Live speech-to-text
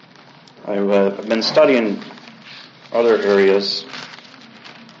I've been studying other areas,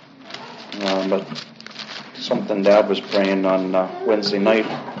 but something Dad was praying on Wednesday night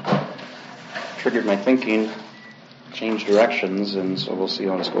triggered my thinking, changed directions, and so we'll see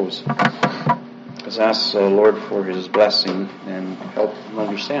how this goes. Let's ask the Lord for His blessing and help and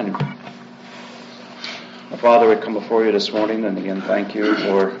understanding. Father, we come before you this morning, and again thank you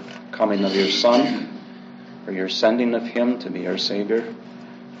for coming of your Son, for your sending of Him to be our Savior.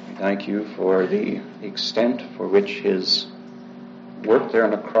 We thank you for the extent for which His work there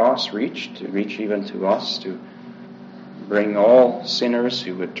on the cross reached, to reach even to us, to bring all sinners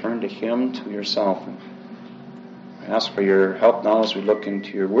who would turn to Him to yourself. And I ask for your help now as we look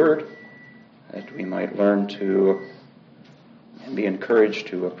into your Word, that we might learn to and be encouraged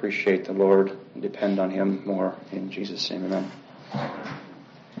to appreciate the Lord and depend on Him more. In Jesus' name, amen.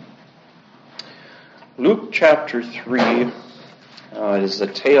 Luke chapter 3 is the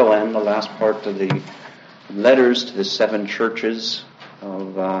tail end, the last part of the letters to the 7 churches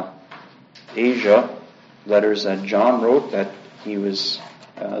of Asia, letters that John wrote, that he was,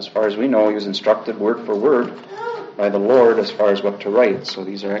 as far as we know, he was instructed word for word by the Lord as far as what to write. So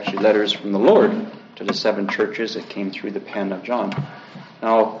these are actually letters from the Lord to the 7 churches that came through the pen of John.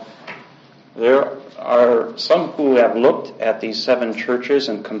 Now, there are some who have looked at these 7 churches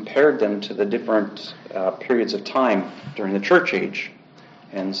and compared them to the different periods of time during the church age,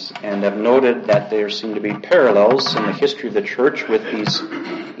 and have noted that there seem to be parallels in the history of the church with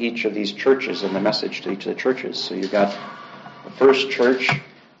each of these churches and the message to each of the churches. So you've got the first church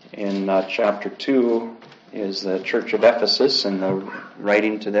in chapter 2 is the church of Ephesus, and the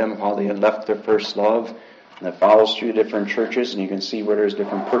writing to them of how they had left their first love. And that follows through different churches, and you can see where there's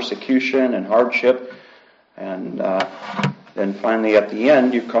different persecution and hardship. And then finally at the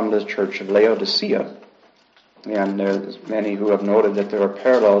end you come to the church of Laodicea. And there's many who have noted that there are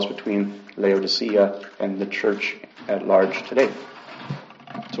parallels between Laodicea and the church at large today.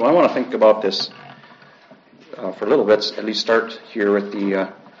 So I want to think about this for a little bit, at least start here with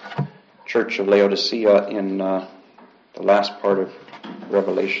the church of Laodicea in the last part of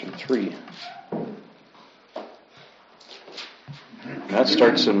Revelation 3. That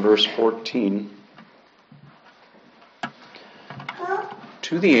starts in verse 14.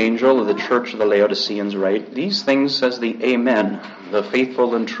 To the angel of the church of the Laodiceans write, these things says the Amen, the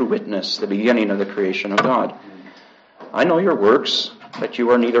faithful and true witness, the beginning of the creation of God. I know your works, that you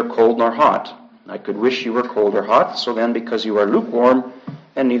are neither cold nor hot. I could wish you were cold or hot, so then because you are lukewarm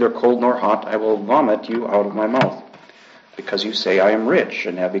and neither cold nor hot, I will vomit you out of my mouth. Because you say, I am rich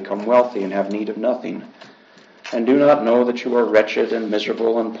and have become wealthy and have need of nothing, and do not know that you are wretched and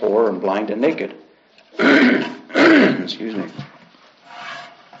miserable and poor and blind and naked. Excuse me.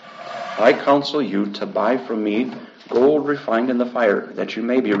 I counsel you to buy from me gold refined in the fire, that you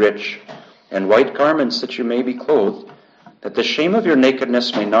may be rich, and white garments that you may be clothed, that the shame of your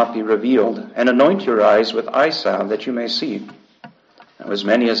nakedness may not be revealed, and anoint your eyes with eye salve that you may see. Now as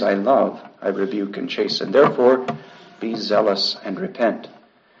many as I love, I rebuke and chasten. Therefore be zealous and repent.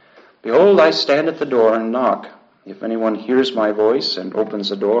 Behold, I stand at the door and knock. If anyone hears my voice and opens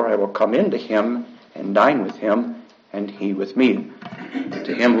the door, I will come in to him and dine with him, and he with me.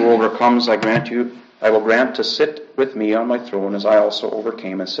 To him who overcomes, I will grant to sit with me on my throne, as I also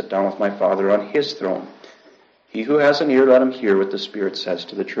overcame and sit down with my Father on his throne. He who has an ear, let him hear what the Spirit says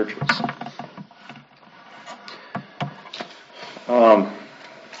to the churches. I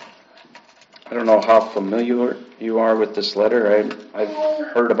don't know how familiar you are with this letter. I've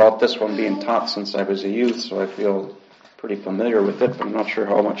heard about this one being taught since I was a youth, so I feel pretty familiar with it, but I'm not sure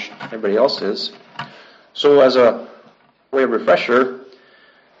how much everybody else is. So as a way of refresher,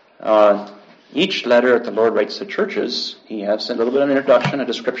 each letter that the Lord writes to churches, he has a little bit of an introduction, a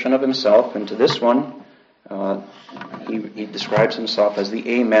description of himself, and to this one, he describes himself as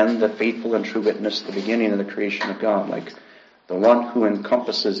the Amen, the faithful and true witness, the beginning of the creation of God, like the one who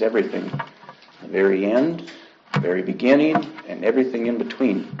encompasses everything, the very end, the very beginning, and everything in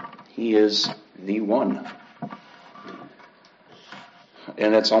between. He is the one.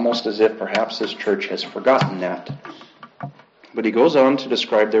 And it's almost as if perhaps this church has forgotten that. But he goes on to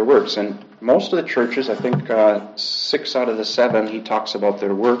describe their works. And most of the churches, I think 6 out of the 7, he talks about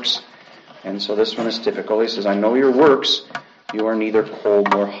their works. And so this one is typical. He says, I know your works. You are neither cold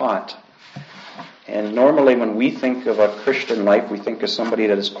nor hot. And normally when we think of a Christian life, we think of somebody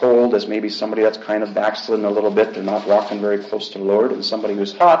that is cold as maybe somebody that's kind of backslidden a little bit. They're not walking very close to the Lord. And somebody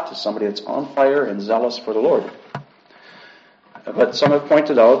who's hot is somebody that's on fire and zealous for the Lord. But some have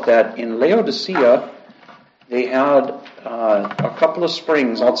pointed out that in Laodicea, they had a couple of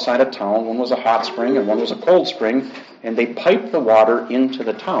springs outside of town. One was a hot spring and one was a cold spring. and they pipe the water into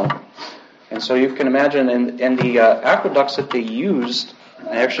the town. And so you can imagine, and the aqueducts that they used,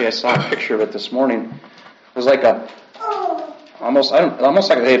 actually I saw a picture of it this morning, it was like almost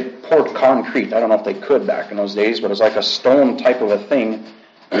like they had poured concrete. I don't know if they could back in those days, but it was like a stone type of a thing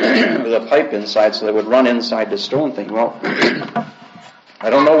with a pipe inside, so they would run inside the stone thing. Well, I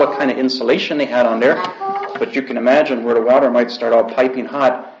don't know what kind of insulation they had on there, but you can imagine where the water might start out piping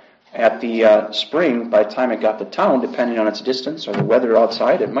hot at the spring. By the time it got to town, depending on its distance or the weather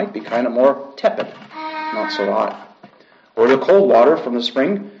outside, it might be kind of more tepid, not so hot. Or the cold water from the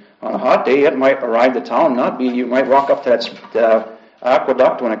spring, on a hot day, it might arrive to town, not be. You might walk up to that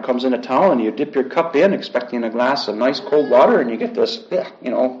aqueduct when it comes into town, and you dip your cup in, expecting a glass of nice cold water, and you get this,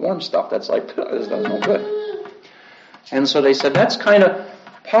 warm stuff that's like, this does no good. And so they said that's kind of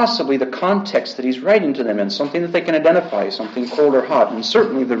possibly the context that he's writing to them in, something that they can identify, something cold or hot. And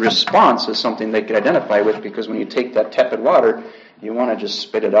certainly the response is something they can identify with, because when you take that tepid water, you want to just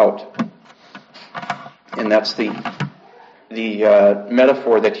spit it out. And that's the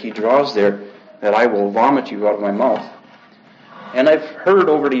metaphor that he draws there, that I will vomit you out of my mouth. And I've heard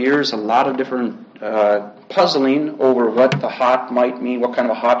over the years a lot of different puzzling over what the hot might mean, what kind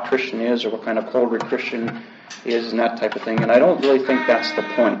of a hot Christian is, or what kind of colder Christian is, and that type of thing. And I don't really think that's the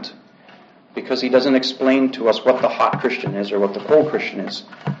point, because he doesn't explain to us what the hot Christian is or what the cold Christian is.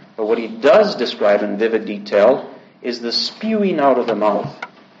 But what he does describe in vivid detail is the spewing out of the mouth.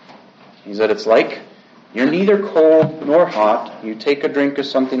 He said it's like you're neither cold nor hot. You take a drink of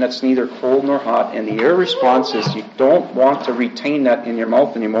something that's neither cold nor hot, and the air response is you don't want to retain that in your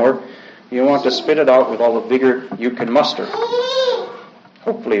mouth anymore. You want to spit it out with all the vigor you can muster.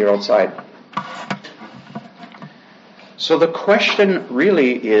 Hopefully you're outside. So the question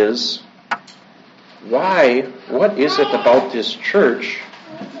really is, why? What is it about this church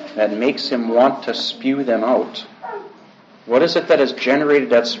that makes him want to spew them out? What is it that has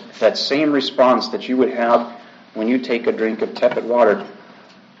generated that same response that you would have when you take a drink of tepid water?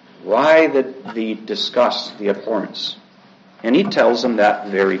 Why the disgust, the abhorrence? And he tells them that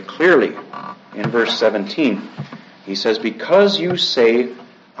very clearly in verse 17. He says, because you say,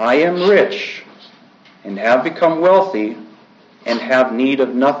 I am rich, and have become wealthy, and have need of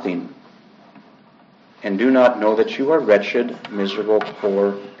nothing, and do not know that you are wretched, miserable,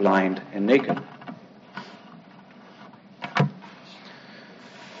 poor, blind, and naked.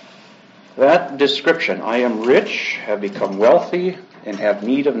 That description, I am rich, have become wealthy, and have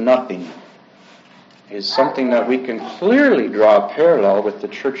need of nothing, is something that we can clearly draw a parallel with the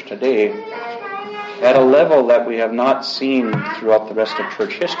church today at a level that we have not seen throughout the rest of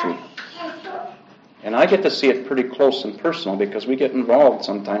church history. And I get to see it pretty close and personal, because we get involved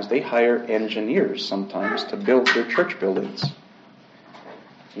sometimes. They hire engineers sometimes to build their church buildings.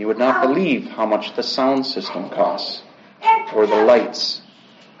 You would not believe how much the sound system costs, or the lights.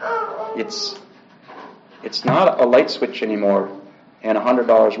 It's not a light switch anymore and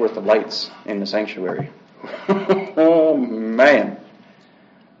 $100 worth of lights in the sanctuary. Oh man.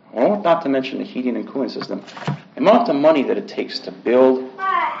 Well, not to mention the heating and cooling system. The amount of money that it takes to build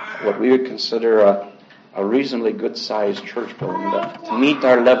what we would consider a reasonably good-sized church building to meet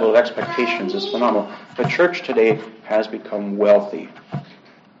our level of expectations is phenomenal. The church today has become wealthy,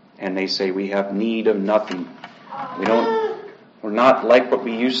 and they say we have need of nothing. We're not like what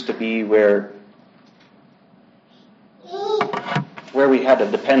we used to be, where we had to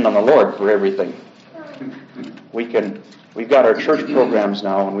depend on the Lord for everything. We've got our church programs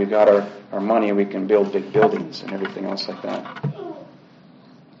now, and we've got our money, and we can build big buildings and everything else like that.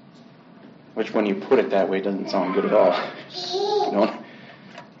 Which, when you put it that way, doesn't sound good at all.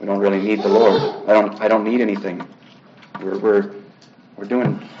 We don't really need the Lord. I don't need anything. We're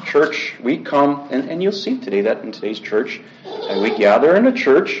doing church. We come, and you'll see today that in today's church, and we gather in a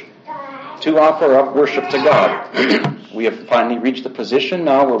church to offer up worship to God. We have finally reached the position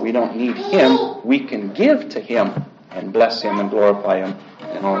now where we don't need Him. We can give to Him and bless Him and glorify Him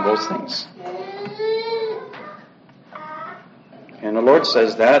and all of those things. And the Lord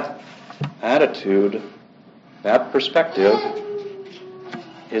says that attitude, that perspective,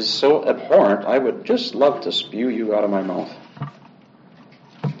 is so abhorrent, I would just love to spew you out of my mouth.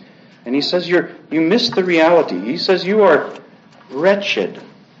 And He says you miss the reality. He says you are wretched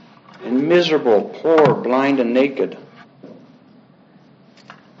and miserable, poor, blind, and naked.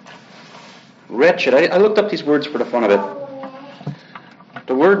 Wretched. I looked up these words for the fun of it.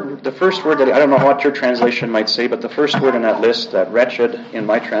 The first word that I don't know what your translation might say, but the first word in that list, that wretched, in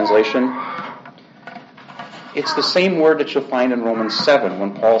my translation, it's the same word that you'll find in Romans 7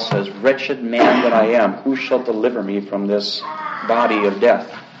 when Paul says, "Wretched man that I am, who shall deliver me from this body of death?"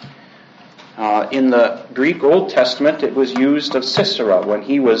 In the Greek Old Testament, it was used of Sisera when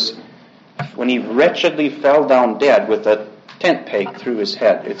he wretchedly fell down dead with a tent peg through his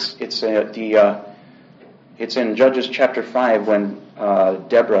head. It's in Judges chapter 5 when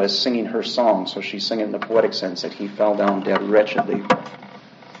Deborah is singing her song, so she's singing in the poetic sense that he fell down dead wretchedly.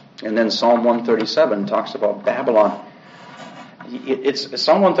 And then Psalm 137 talks about Babylon.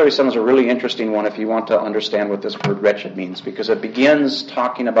 Psalm 137 is a really interesting one if you want to understand what this word wretched means, because it begins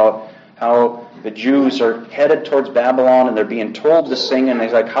talking about how the Jews are headed towards Babylon and they're being told to sing, and they're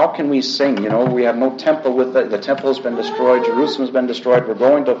like, how can we sing? We have no temple with it. The temple has been destroyed. Jerusalem's been destroyed. We're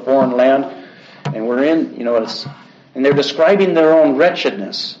going to a foreign land, and we're in, and they're describing their own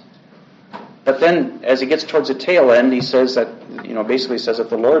wretchedness. But then, as he gets towards the tail end, he says that, basically says that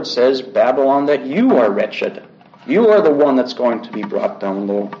the Lord says, Babylon, that you are wretched. You are the one that's going to be brought down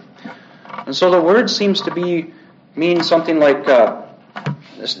low. And so the word seems to mean something like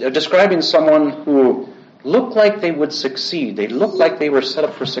describing someone who looked like they would succeed. They looked like they were set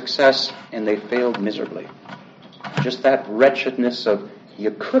up for success, and they failed miserably. Just that wretchedness of,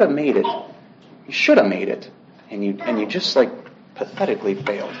 you could have made it. You should have made it. And you just pathetically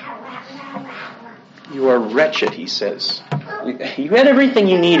failed. You are wretched, he says. You had everything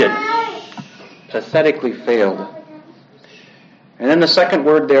you needed. Pathetically failed. And then the second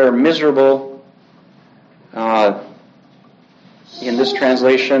word there, miserable. In this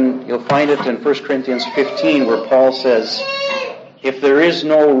translation, you'll find it in 1 Corinthians 15, where Paul says, if there is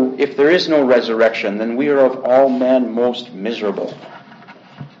no resurrection, then we are of all men most miserable.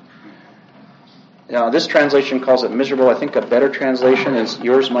 Now, this translation calls it miserable. I think a better translation is,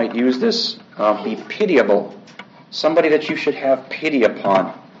 yours might use this, be pitiable. Somebody that you should have pity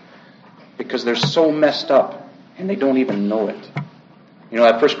upon, because they're so messed up and they don't even know it.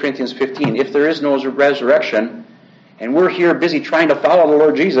 At 1 Corinthians 15, if there is no resurrection, and we're here busy trying to follow the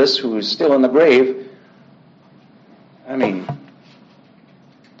Lord Jesus, who is still in the grave,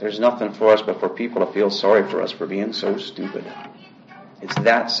 there's nothing for us but for people to feel sorry for us for being so stupid. It's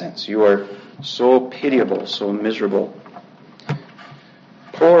that sense. You are so pitiable, so miserable.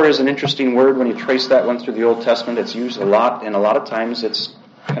 Poor is an interesting word when you trace that one through the Old Testament. It's used a lot, and a lot of times it's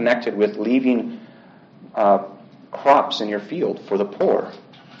connected with leaving crops in your field for the poor.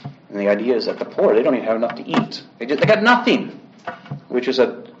 And the idea is that the poor, they don't even have enough to eat. They got nothing, which is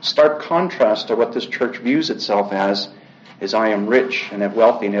a stark contrast to what this church views itself as I am rich and have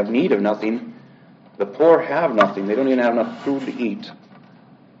wealthy and have need of nothing. The poor have nothing. They don't even have enough food to eat.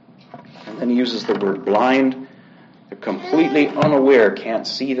 And then he uses the word blind. They're completely unaware, can't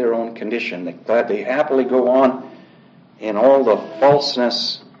see their own condition. They happily go on in all the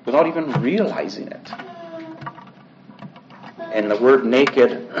falseness without even realizing it. And the word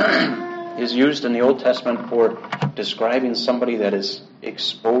naked is used in the Old Testament for describing somebody that is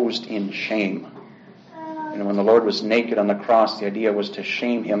exposed in shame. When the Lord was naked on the cross, the idea was to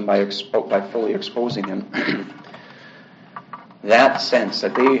shame him by fully exposing him. That sense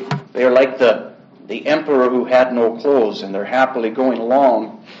that they are like the emperor who had no clothes, and they're happily going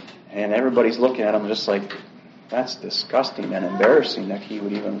along, and everybody's looking at him just like, that's disgusting and embarrassing that he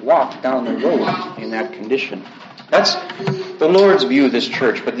would even walk down the road in that condition. That's the Lord's view of this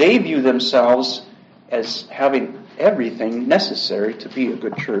church, but they view themselves as having everything necessary to be a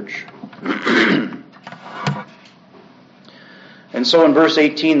good church. And so in verse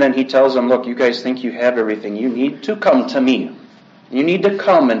 18, then he tells them, look, you guys think you have everything. You need to come to me. You need to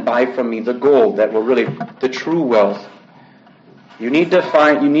come and buy from me the gold that will really, the true wealth. You need to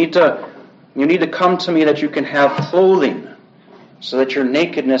come to me that you can have clothing, so that your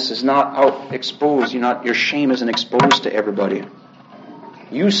nakedness is not out exposed. Your shame isn't exposed to everybody.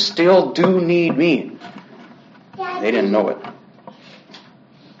 You still do need me. They didn't know it.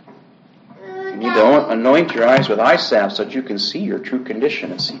 You need to anoint your eyes with eye salve so that you can see your true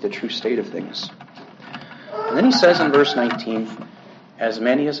condition and see the true state of things. And then he says in verse 19, as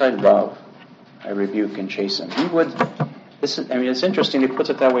many as I love, I rebuke and chasten. It's interesting he puts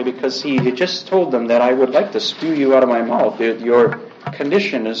it that way, because he just told them that I would like to spew you out of my mouth. Your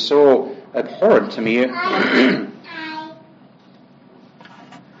condition is so abhorrent to me.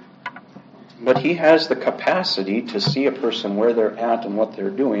 But he has the capacity to see a person where they're at and what they're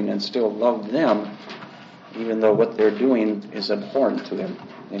doing and still love them, even though what they're doing is abhorrent to him.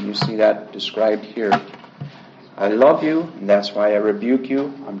 And you see that described here. I love you, and that's why I rebuke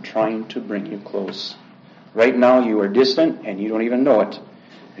you. I'm trying to bring you close. Right now you are distant, and you don't even know it.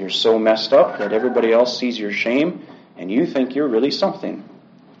 You're so messed up that everybody else sees your shame, and you think you're really something.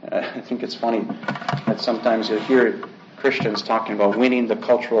 I think it's funny that sometimes you'll hear Christians talking about winning the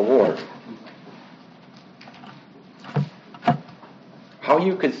cultural war. how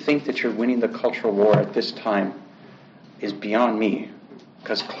you could think that you're winning the cultural war at this time is beyond me.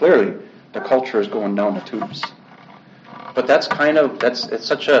 Because clearly the culture is going down the tubes. But it's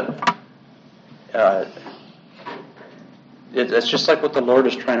such a, it's just like what the Lord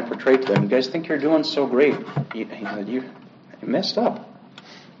is trying to portray to them. You guys think you're doing so great. You messed up.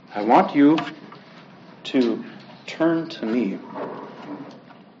 I want you to turn to me.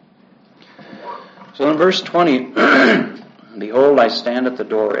 So in verse 20, behold, I stand at the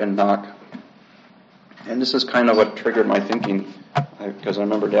door and knock. And this is kind of what triggered my thinking, because I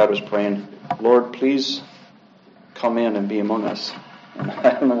remember Dad was praying, Lord, please come in and be among us. And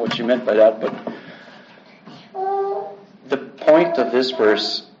I don't know what you meant by that, but the point of this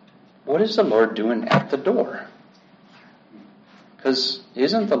verse, what is the Lord doing at the door? Because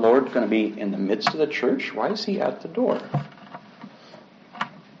isn't the Lord going to be in the midst of the church? Why is he at the door?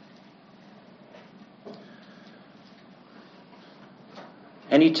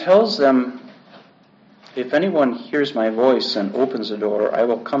 And he tells them, if anyone hears my voice and opens the door, I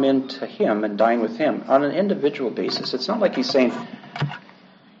will come in to him and dine with him on an individual basis. It's not like he's saying,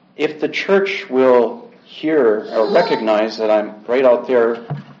 if the church will hear or recognize that I'm right out there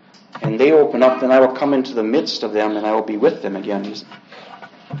and they open up, then I will come into the midst of them and I will be with them again. He's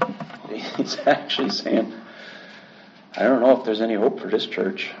actually saying, I don't know if there's any hope for this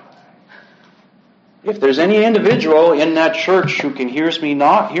church. If there's any individual in that church who can hear me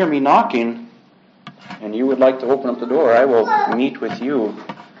knocking, and you would like to open up the door, I will meet with you.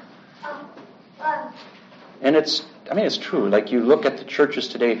 And it's true. Like you look at the churches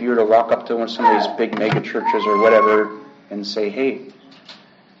today, if you were to walk up to some of these big mega churches or whatever and say, hey,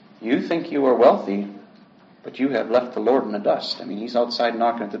 you think you are wealthy, but you have left the Lord in the dust. I mean, he's outside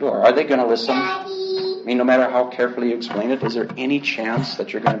knocking at the door. Are they going to listen? I mean, no matter how carefully you explain it, is there any chance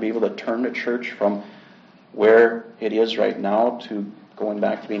that you're going to be able to turn the church from where it is right now to going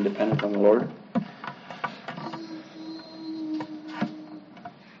back to being dependent on the Lord?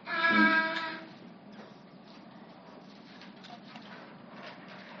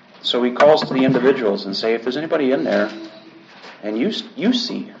 So he calls to the individuals and say, if there's anybody in there, and you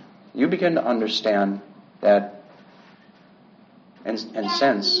begin to understand that and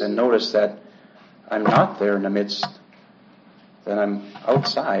sense and notice that I'm not there in the midst, that I'm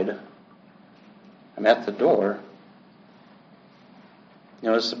outside, I'm at the door. You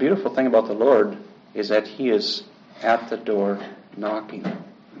know, it's the beautiful thing about the Lord is that he is at the door knocking.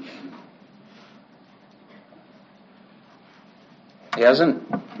 He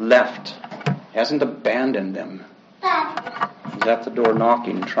hasn't left. He hasn't abandoned them. He's at the door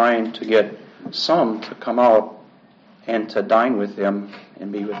knocking, trying to get some to come out and to dine with them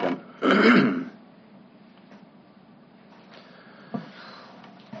and be with them.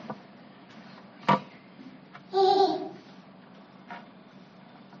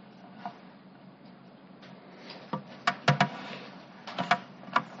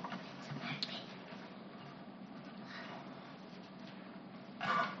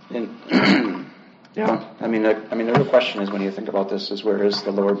 The real question is, when you think about this, is where is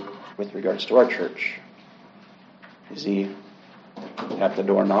the Lord with regards to our church? Is he at the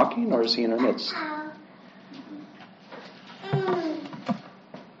door knocking, or is he in our midst?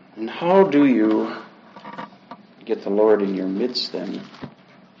 And how do you get the Lord in your midst then?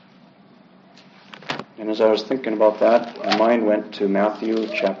 And as I was thinking about that, my mind went to Matthew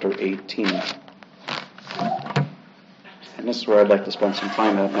chapter 18. And this is where I'd like to spend some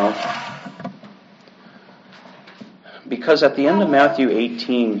time at now. Because at the end of Matthew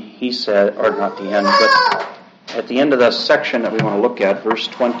 18, he said, or not the end, but at the end of the section that we want to look at, verse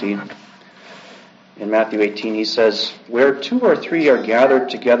 20, in Matthew 18, he says, where 2 or 3 are gathered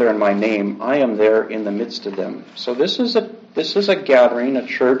together in my name, I am there in the midst of them. So this is a gathering, a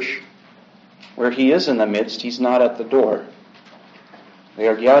church, where he is in the midst. He's not at the door. They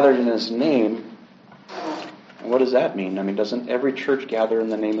are gathered in his name. And what does that mean? I mean, doesn't every church gather in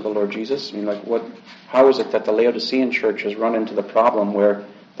the name of the Lord Jesus? I mean, how is it that the Laodicean church has run into the problem where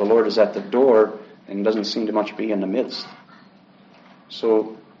the Lord is at the door and doesn't seem to much be in the midst?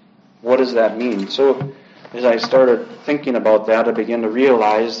 So, what does that mean? So, as I started thinking about that, I began to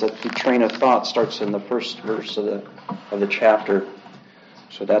realize that the train of thought starts in the first verse of the chapter.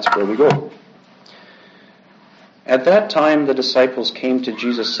 So that's where we go. At that time the disciples came to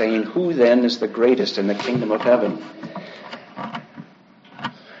Jesus saying, who then is the greatest in the kingdom of heaven?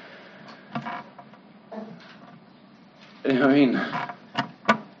 I mean,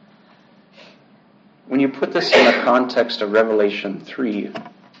 when you put this in the context of Revelation 3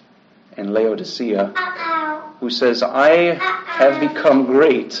 and Laodicea, who says, I have become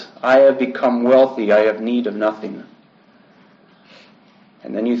great, I have become wealthy, I have need of nothing.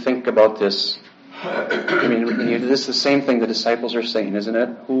 And then you think about this. I mean, this is the same thing the disciples are saying, isn't it?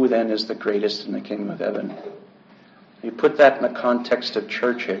 Who then is the greatest in the kingdom of heaven? You put that in the context of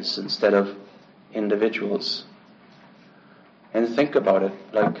churches instead of individuals. And think about it.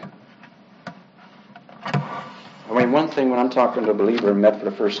 One thing when I'm talking to a believer met for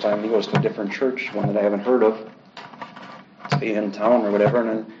the first time, he goes to a different church, one that I haven't heard of, say in town or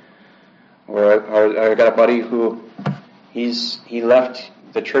whatever, or I got a buddy who he left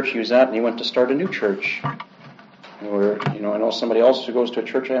the church he was at and he went to start a new church. Or I know somebody else who goes to a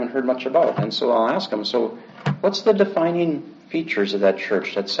church I haven't heard much about, and so I'll ask him, so what's the defining features of that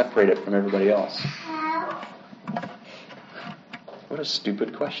church that separate it from everybody else? What a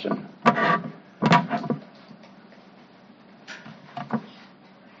stupid question.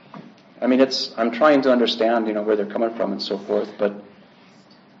 I mean, I'm trying to understand, where they're coming from and so forth, but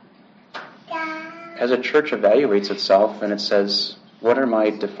as a church evaluates itself and it says, what are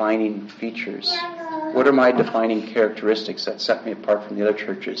my defining features? What are my defining characteristics that set me apart from the other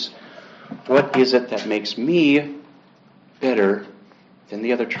churches? What is it that makes me better than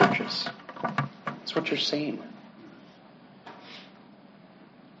the other churches? That's what you're saying.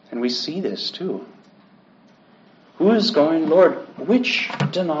 And we see this too. Who is going, Lord, which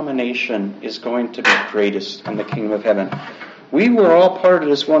denomination is going to be greatest in the kingdom of heaven? We were all part of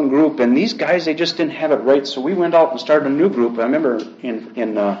this one group, and these guys, they just didn't have it right, so we went out and started a new group. I remember in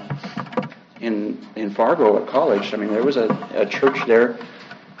Fargo at college, there was a church there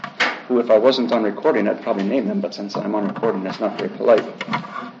who, if I wasn't on recording, I'd probably name them, but since I'm on recording, that's not very polite.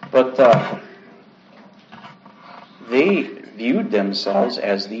 But they viewed themselves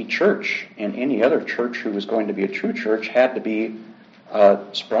as the church, and any other church who was going to be a true church had to be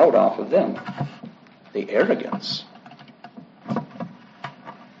sprout off of them. The arrogance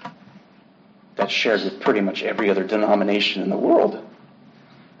that's shared with pretty much every other denomination in the world.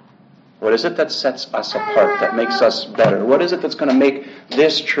 What is it that sets us apart, that makes us better? What is it that's going to make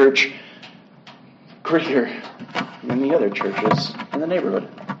this church greater than the other churches in the neighborhood?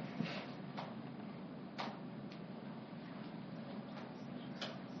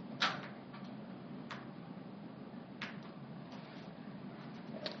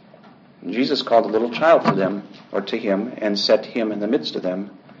 Jesus called a little child to them, or to him, and set him in the midst of them.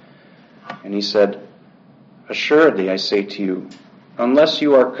 And he said, "Assuredly, I say to you, unless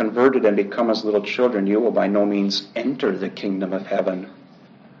you are converted and become as little children, you will by no means enter the kingdom of heaven.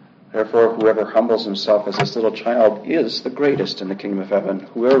 Therefore, whoever humbles himself as this little child is the greatest in the kingdom of heaven.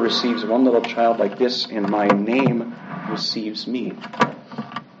 Whoever receives one little child like this in my name receives me."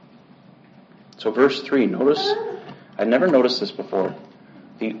 So verse 3, notice, I'd never noticed this before,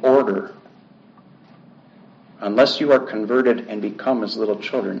 the order. Unless you are converted and become as little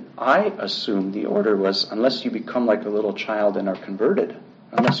children. I assumed the order was unless you become like a little child and are converted.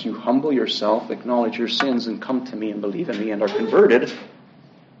 Unless you humble yourself, acknowledge your sins, and come to me and believe in me and are converted.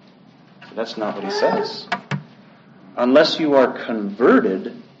 But that's not what he says. Unless you are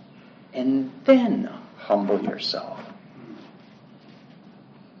converted and then humble yourself.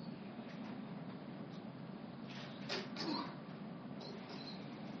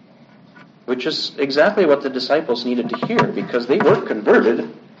 Which is exactly what the disciples needed to hear, because they were converted,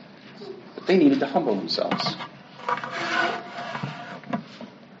 but they needed to humble themselves.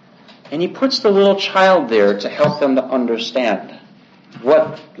 And he puts the little child there to help them to understand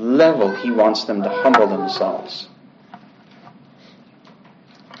what level he wants them to humble themselves.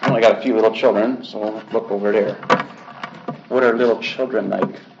 I only got a few little children, so look over there. What are little children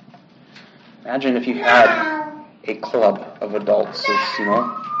like? Imagine if you had a club of adults,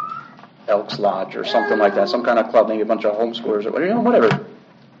 Elks Lodge or something like that, some kind of club, maybe a bunch of homeschoolers or whatever.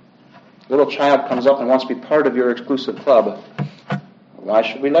 Little child comes up and wants to be part of your exclusive club. Why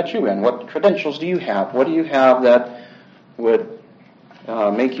should we let you in? What credentials do you have? What do you have that would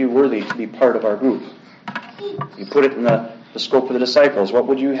make you worthy to be part of our group? You put it in the scope of the disciples. What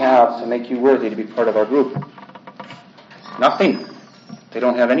would you have to make you worthy to be part of our group? Nothing. They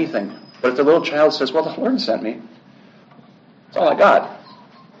don't have anything. But if the little child says, well, the Lord sent me, that's all I got.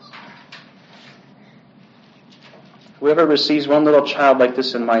 Whoever receives one little child like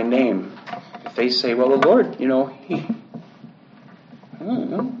this in my name, if they say, well, the Lord,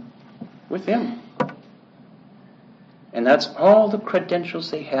 with him. And that's all the credentials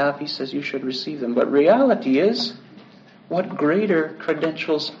they have. He says you should receive them. But reality is, what greater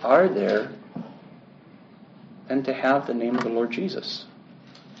credentials are there than to have the name of the Lord Jesus?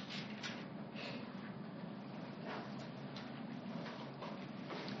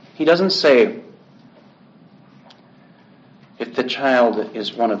 He doesn't say, if the child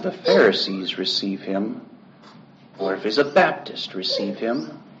is one of the Pharisees, receive him. Boy, or if he's a Baptist, receive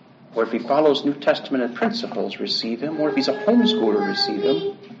him. Or if he follows New Testament principles, receive him. Or if he's a homeschooler, receive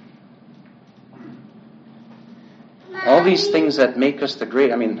him. All these things that make us the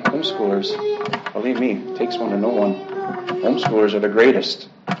great. I mean, homeschoolers, believe me, it takes one to know one. Homeschoolers are the greatest.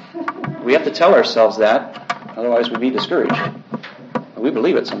 We have to tell ourselves that, otherwise we'd be discouraged. We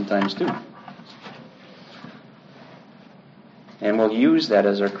believe it sometimes too. And we'll use that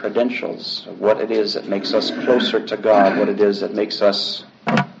as our credentials of what it is that makes us closer to God, what it is that makes us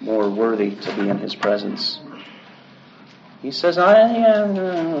more worthy to be in His presence. He says, I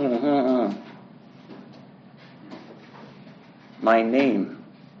am my name.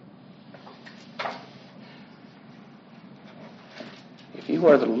 If you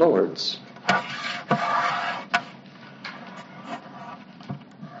are the Lord's,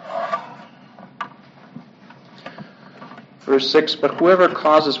 Verse 6, but whoever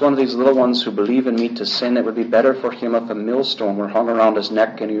causes one of these little ones who believe in me to sin, it would be better for him if a millstone were hung around his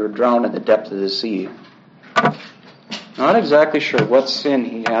neck and he were drowned in the depth of the sea. Not exactly sure what sin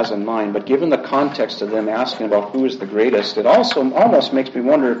he has in mind, but given the context of them asking about who is the greatest, it also almost makes me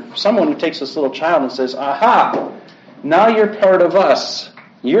wonder if someone who takes this little child and says, aha, now you're part of us.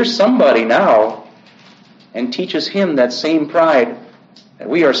 You're somebody now, and teaches him that same pride that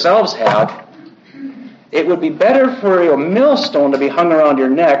we ourselves have. It would be better for a millstone to be hung around your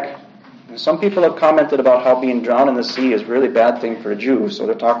neck. And some people have commented about how being drowned in the sea is a really bad thing for a Jew, so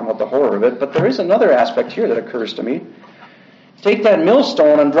they're talking about the horror of it. But there is another aspect here that occurs to me. Take that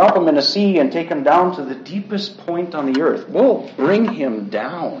millstone and drop him in the sea and take him down to the deepest point on the earth. We'll bring him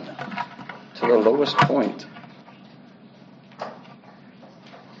down to the lowest point.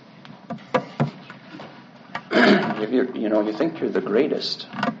 You think you're the greatest.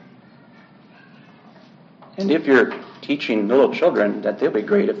 And if you're teaching little children that they'll be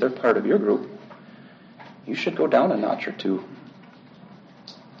great if they're part of your group, you should go down a notch or two.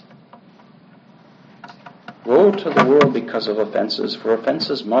 Woe to the world because of offenses, for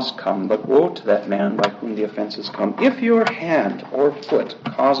offenses must come, but woe to that man by whom the offenses come. If your hand or foot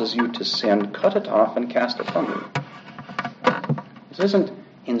causes you to sin, cut it off and cast it from you. This isn't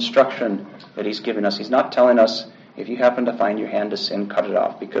instruction that he's giving us. He's not telling us, if you happen to find your hand to sin, cut it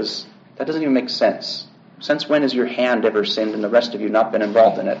off, because that doesn't even make sense. Since when has your hand ever sinned and the rest of you not been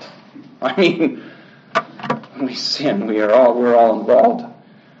involved in it? I mean, when we sin, we're all involved.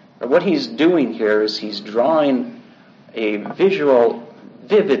 But what he's doing here is he's drawing a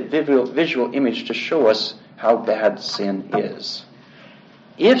vivid visual image to show us how bad sin is.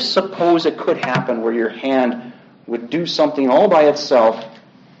 If suppose it could happen where your hand would do something all by itself,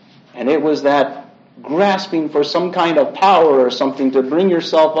 and it was that grasping for some kind of power or something to bring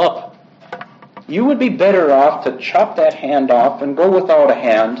yourself up, you would be better off to chop that hand off and go without a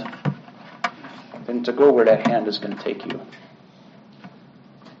hand than to go where that hand is going to take you.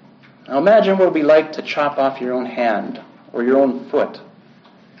 Now imagine what it would be like to chop off your own hand or your own foot.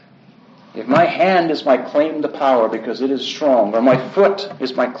 If my hand is my claim to power because it is strong, or my foot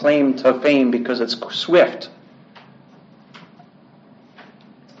is my claim to fame because it's swift,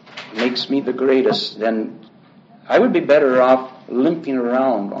 it makes me the greatest, then I would be better off limping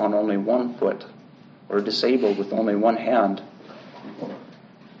around on only one foot or disabled with only one hand.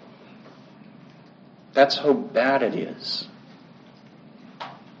 That's how bad it is.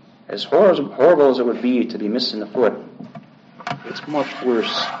 As horrible as it would be to be missing a foot, it's much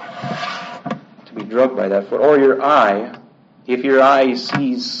worse to be drugged by that foot. Or your eye, if your eye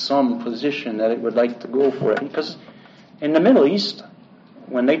sees some position that it would like to go for it. Because in the Middle East,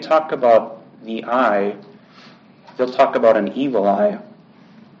 when they talk about the eye, they'll talk about an evil eye.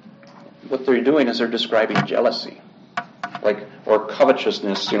 What they're doing is they're describing jealousy, or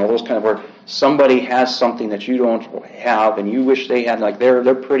covetousness, those kind of where somebody has something that you don't have and you wish they had, like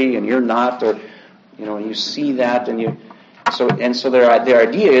they're pretty and you're not, or and you see that and so their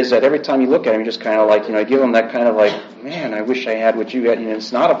idea is that every time you look at them, you just kind of give them that kind of man, I wish I had what you had. And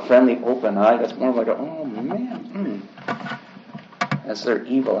it's not a friendly open eye. That's more like oh man. That's their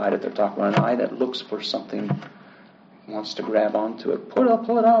evil eye that they're talking about, an eye that looks for something, wants to grab onto it. Pull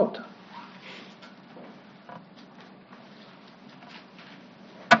it out.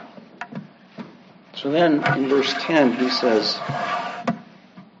 So then, in verse 10, he says,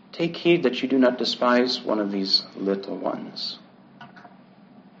 take heed that you do not despise one of these little ones.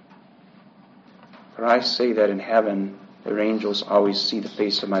 For I say that in heaven, their angels always see the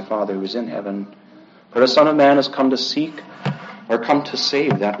face of my Father who is in heaven. For the Son of Man has come to seek, or come to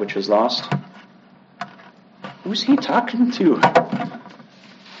save that which is lost. Who's he talking to?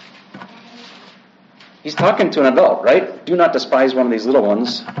 He's talking to an adult, right? Do not despise one of these little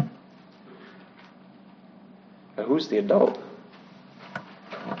ones. But who's the adult?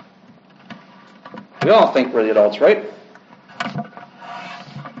 We all think we're the adults, right?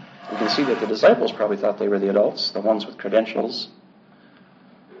 You can see that the disciples probably thought they were the adults, the ones with credentials.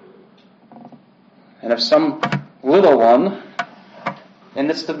 And if some little one, and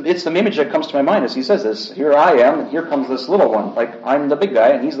it's the image that comes to my mind as he says this, here I am, and here comes this little one. Like, I'm the big guy,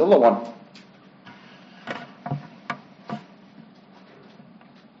 and he's the little one.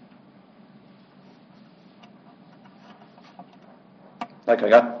 Like, I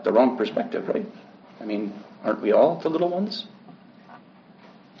got the wrong perspective, right? I mean, aren't we all the little ones?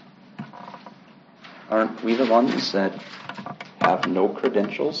 Aren't we the ones that have no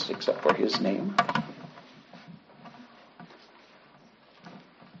credentials except for his name?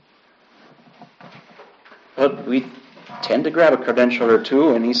 But we tend to grab a credential or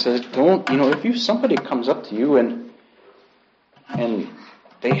two, and he says, if somebody comes up to you and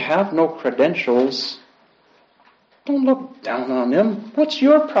they have no credentials, don't look down on them. What's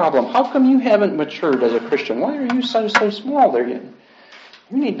your problem? How come you haven't matured as a Christian? Why are you so small there yet?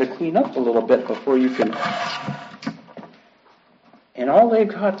 You need to clean up a little bit before you can. And all they've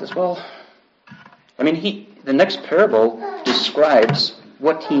got is, the next parable describes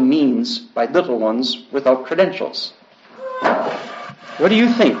what he means by little ones without credentials. What do you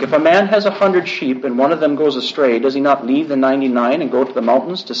think? If a man has 100 sheep and one of them goes astray, does he not leave the 99 and go to the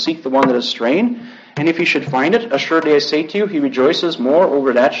mountains to seek the one that is straying? And if he should find it, assuredly I say to you, he rejoices more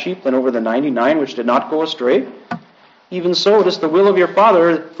over that sheep than over the 99 which did not go astray. Even so, it is the will of your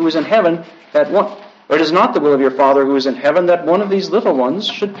Father who is in heaven or it is not the will of your Father who is in heaven that one of these little ones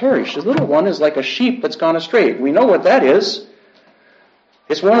should perish. The little one is like a sheep that's gone astray. We know what that is.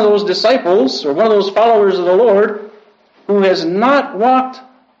 It's one of those disciples or one of those followers of the Lord who has not walked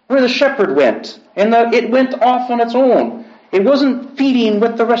where the shepherd went, and it went off on its own. It wasn't feeding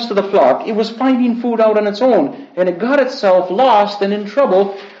with the rest of the flock. It was finding food out on its own, and it got itself lost and in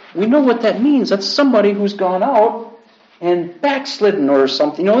trouble. We know what that means. That's somebody who's gone out and backslidden or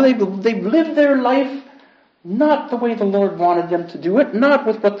something. They've lived their life not the way the Lord wanted them to do it, not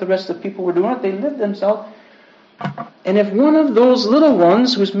with what the rest of the people were doing it. They lived themselves. And if one of those little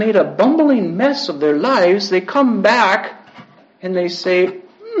ones who's made a bumbling mess of their lives, they come back and they say,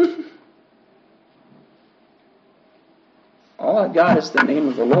 all I got is the name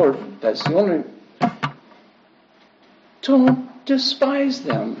of the Lord. That's the only... Don't despise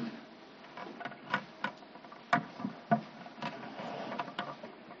them.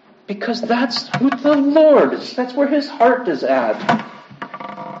 Because that's who the Lord is. That's where his heart is at.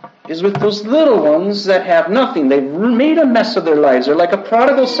 Is with those little ones that have nothing. They've made a mess of their lives. They're like a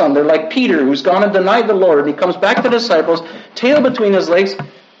prodigal son. They're like Peter, who's gone and denied the Lord. He comes back to the disciples, tail between his legs.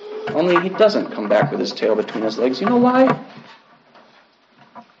 Only he doesn't come back with his tail between his legs. You know why?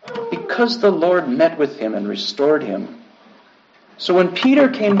 Because the Lord met with him and restored him. So when Peter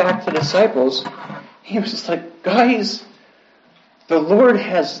came back to the disciples, he was just like, guys, the Lord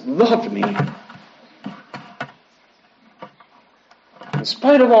has loved me. In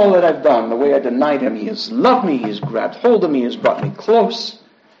spite of all that I've done, the way I denied him, he has loved me, he has grabbed hold of me, he has brought me close.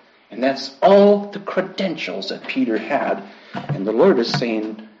 And that's all the credentials that Peter had. And the Lord is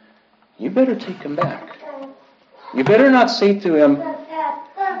saying, you better take him back. You better not say to him,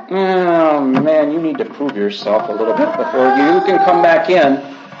 oh man, you need to prove yourself a little bit before you can come back in.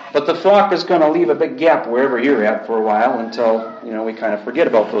 But the flock is going to leave a big gap wherever you're at for a while until, we kind of forget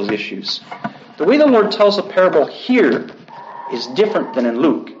about those issues. The way the Lord tells a parable here is different than in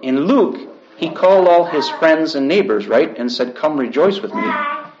Luke. In Luke, he called all his friends and neighbors, right? And said, come rejoice with me.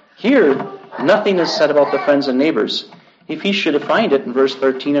 Here, nothing is said about the friends and neighbors. If he should find it in verse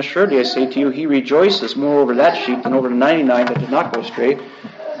 13, assuredly I say to you, he rejoices more over that sheep than over the 99 that did not go astray.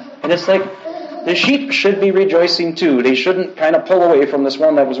 And it's like, the sheep should be rejoicing too. They shouldn't kind of pull away from this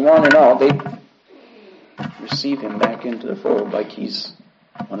one that was wandering out. They receive him back into the fold like he's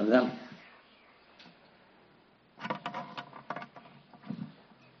one of them.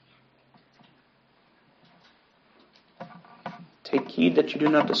 Take heed that you do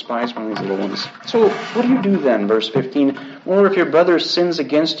not despise one of these little ones. So, what do you do then? Verse 15, or if your brother sins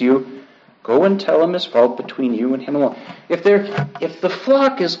against you, go and tell him his fault between you and him alone. If the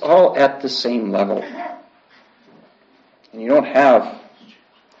flock is all at the same level, and you don't have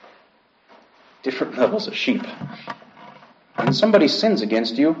different levels of sheep, and somebody sins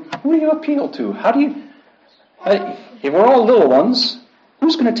against you, who do you appeal to? If we're all little ones,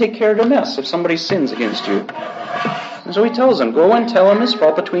 who's going to take care of the mess if somebody sins against you? And so he tells him, go and tell him his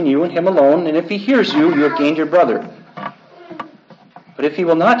fault between you and him alone, and if he hears you, you have gained your brother. But if he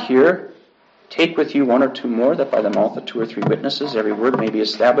will not hear, Take with you one or two more, that by the mouth of two or three witnesses every word may be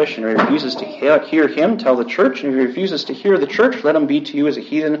established. And if he refuses to hear him, tell the church. And if he refuses to hear the church, let him be to you as a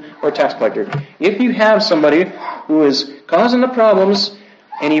heathen or a tax collector. If you have somebody who is causing the problems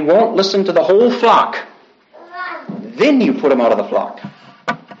and he won't listen to the whole flock, then you put him out of the flock.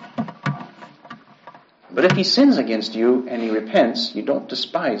 But if he sins against you and he repents, you don't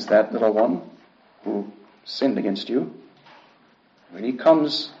despise that little one who sinned against you. When he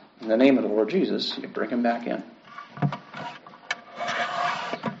comes in the name of the Lord Jesus, you bring him back in.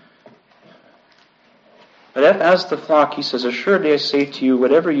 But if, as the flock, he says, assuredly I say to you,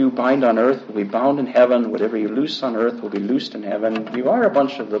 whatever you bind on earth will be bound in heaven, whatever you loose on earth will be loosed in heaven. You are a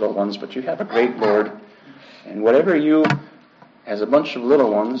bunch of little ones, but you have a great Lord. And whatever you, as a bunch of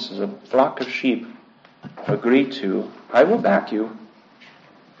little ones, as a flock of sheep, agree to, I will back you.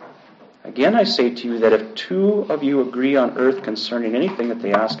 Again I say to you that if two of you agree on earth concerning anything that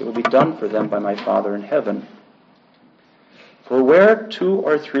they ask, it will be done for them by my Father in heaven. For where two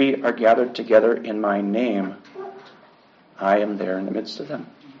or three are gathered together in my name, I am there in the midst of them.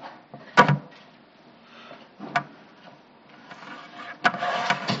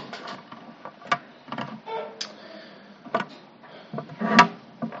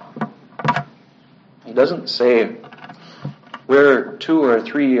 He doesn't say where two or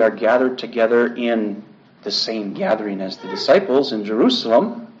three are gathered together in the same gathering as the disciples in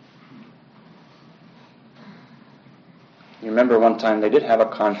Jerusalem. You remember one time they did have a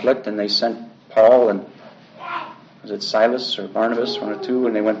conflict and they sent Paul and was it Silas or Barnabas, one or two,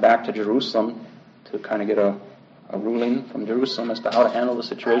 and they went back to Jerusalem to kind of get a ruling from Jerusalem as to how to handle the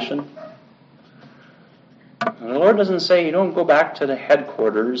situation. And the Lord doesn't say you don't go back to the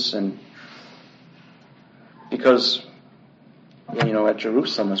headquarters and because, at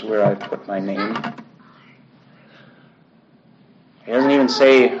Jerusalem is where I put my name. He doesn't even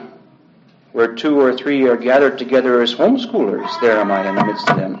say where two or three are gathered together as homeschoolers, there am I in the midst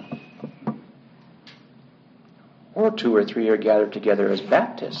of them. Or two or three are gathered together as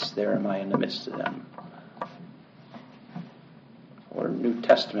Baptists, there am I in the midst of them. Or New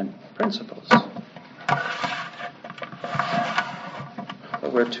Testament principles.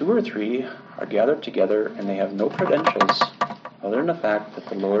 But where two or three are gathered together and they have no credentials other than the fact that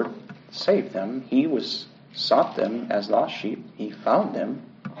the Lord saved them, He sought them as lost sheep, He found them,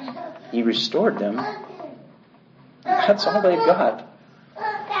 He restored them. That's all they've got.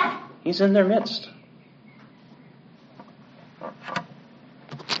 He's in their midst.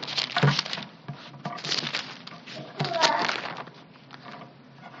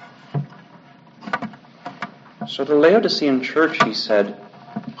 So the Laodicean church, he said,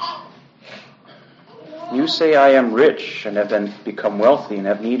 you say I am rich and have become wealthy and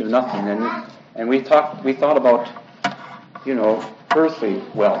have need of nothing. And we thought about, earthly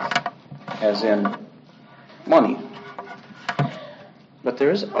wealth, as in money. But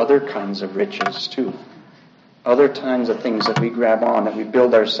there's other kinds of riches too. Other kinds of things that we grab on, that we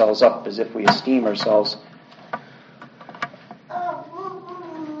build ourselves up as if we esteem ourselves.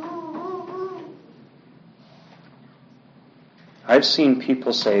 I've seen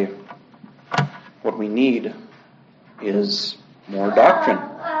people say, what we need is more doctrine.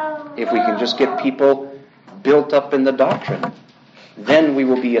 If we can just get people built up in the doctrine, then we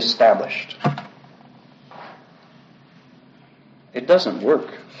will be established. It doesn't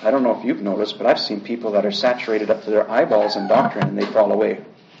work. I don't know if you've noticed, but I've seen people that are saturated up to their eyeballs in doctrine and they fall away.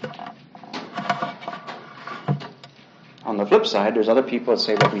 On the flip side, there's other people that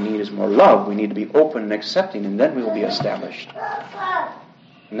say what we need is more love. We need to be open and accepting, and then we will be established.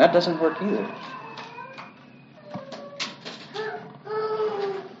 And that doesn't work either.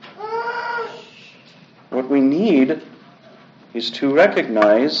 What we need is to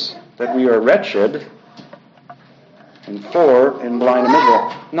recognize that we are wretched and poor and blind and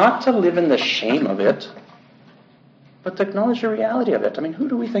miserable. Not to live in the shame of it, but to acknowledge the reality of it. I mean, who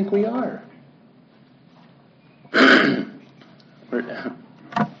do we think we are? I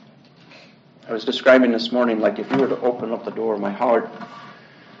was describing this morning, like if you were to open up the door of my heart,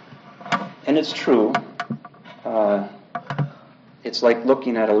 and it's true, it's like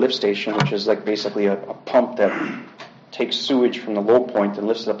looking at a lift station, which is like basically a pump that takes sewage from the low point and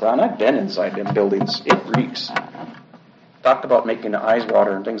lifts it up down. I've been inside them buildings. It reeks. Talked about making the eyes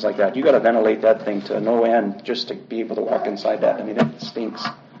water and things like that. You got to ventilate that thing to no end just to be able to walk inside that. I mean, it stinks.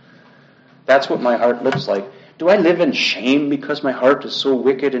 That's what my heart looks like. Do I live in shame because my heart is so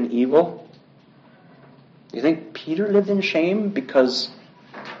wicked and evil? Do you think Peter lived in shame because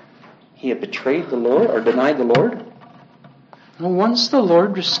he had betrayed the Lord or denied the Lord? Well, once the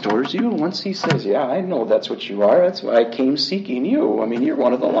Lord restores you, once He says, yeah, I know that's what you are. That's why I came seeking you. I mean, you're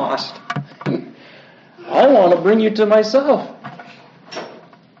one of the lost. I want to bring you to myself.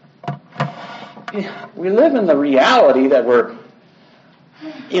 We live in the reality that we're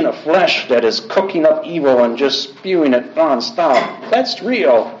in a flesh that is cooking up evil and just spewing it non-stop. That's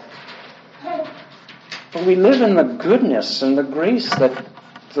real. But we live in the goodness and the grace that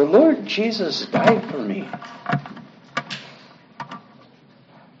the Lord Jesus died for me.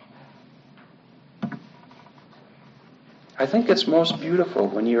 I think it's most beautiful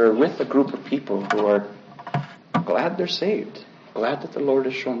when you're with a group of people who are glad they're saved, glad that the Lord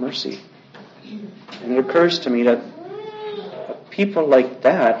has shown mercy. And it occurs to me that people like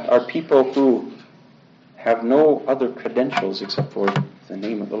that are people who have no other credentials except for the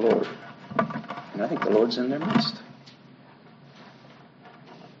name of the Lord. And I think the Lord's in their midst.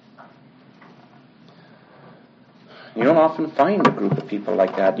 You don't often find a group of people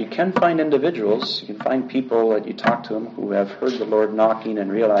like that. You can find individuals. You can find people that you talk to them who have heard the Lord knocking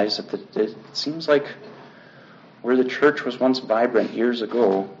and realize that it seems like where the church was once vibrant years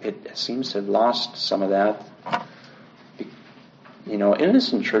ago, it seems to have lost some of that. You know,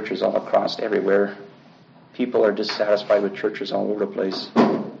 innocent churches all across everywhere. People are dissatisfied with churches all over the place.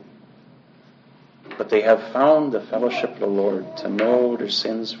 But they have found the fellowship of the Lord, to know their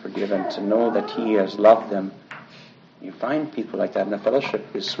sins forgiven, to know that He has loved them. You find people like that, and the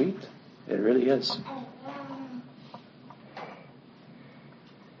fellowship is sweet. It really is.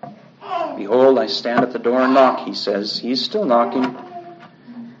 Behold, I stand at the door and knock, He says. He's still knocking.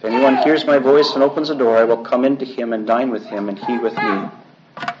 If anyone hears my voice and opens the door, I will come into him and dine with him, and he with me.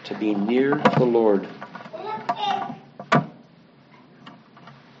 To be near the Lord.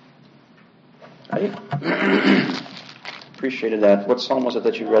 Right? Appreciated that. What psalm was it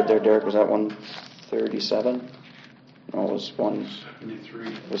that you read there, Derek? Was that 137? No, it was 173.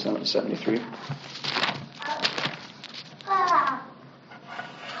 It was 73.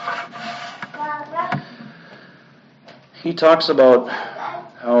 He talks about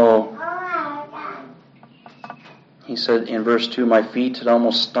how he said in verse 2, my feet had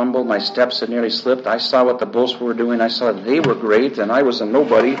almost stumbled, my steps had nearly slipped. I saw what the boastful were doing. I saw that they were great, and I was a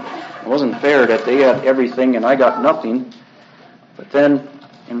nobody. It wasn't fair that they had everything and I got nothing. But then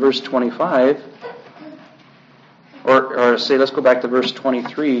in verse 25, or say, let's go back to verse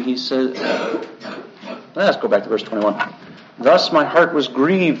 23. He says, let's go back to verse 21. Thus my heart was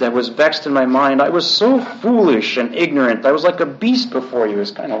grieved, I was vexed in my mind. I was so foolish and ignorant. I was like a beast before you.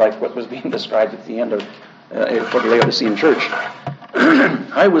 It's kind of like what was being described at the end of for the Laodicean church.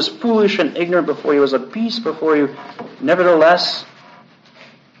 I was foolish and ignorant before you. I was a beast before you. Nevertheless,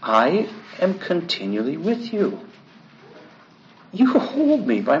 I am continually with you. You hold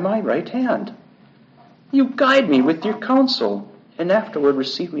me by my right hand. You guide me with your counsel, and afterward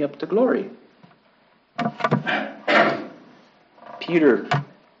receive me up to glory. Peter,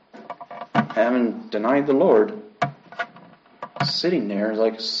 having denied the Lord, sitting there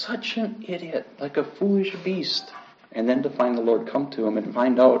like such an idiot, like a foolish beast, and then to find the Lord come to him and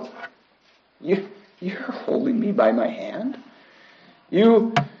find out, you're holding me by my hand?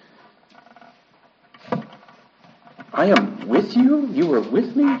 I am with you? You are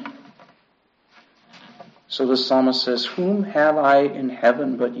with me? So the psalmist says, whom have I in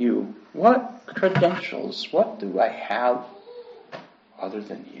heaven but you? What credentials, what do I have other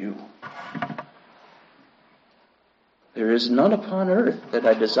than you? There is none upon earth that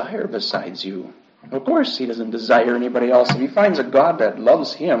I desire besides you. Of course, he doesn't desire anybody else. If he finds a God that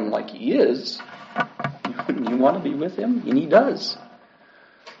loves him like he is, you want to be with him? And he does.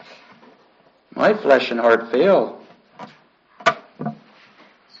 My flesh and heart fail,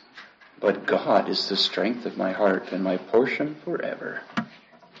 but God is the strength of my heart and my portion forever.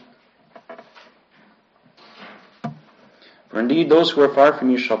 For indeed, those who are far from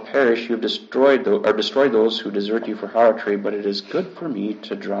you shall perish. You have destroyed those who desert you for harlotry, but it is good for me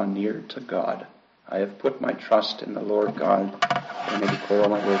to draw near to God. I have put my trust in the Lord God, and may declare all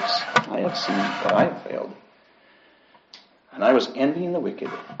my works. I have seen that I have failed, and I was envying the wicked.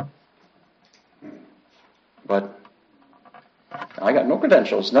 But I got no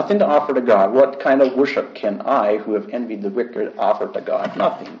credentials, nothing to offer to God. What kind of worship can I, who have envied the wicked, offer to God?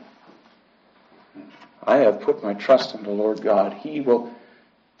 Nothing. I have put my trust in the Lord God. He will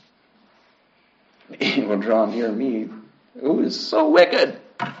draw near me, who is so wicked.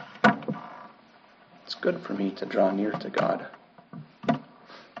 It's good for me to draw near to God.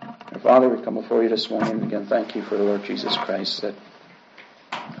 And Father, we come before you this morning and again thank you for the Lord Jesus Christ, that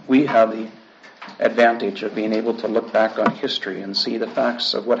we have the advantage of being able to look back on history and see the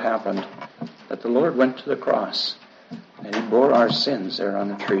facts of what happened, that the Lord went to the cross and he bore our sins there on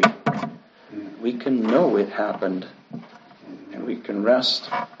the tree. We can know it happened, and we can rest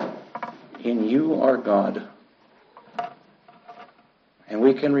in you, our God. And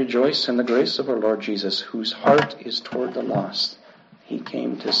we can rejoice in the grace of our Lord Jesus, whose heart is toward the lost. He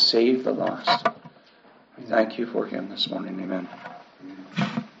came to save the lost. We thank you for him this morning.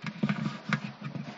 Amen.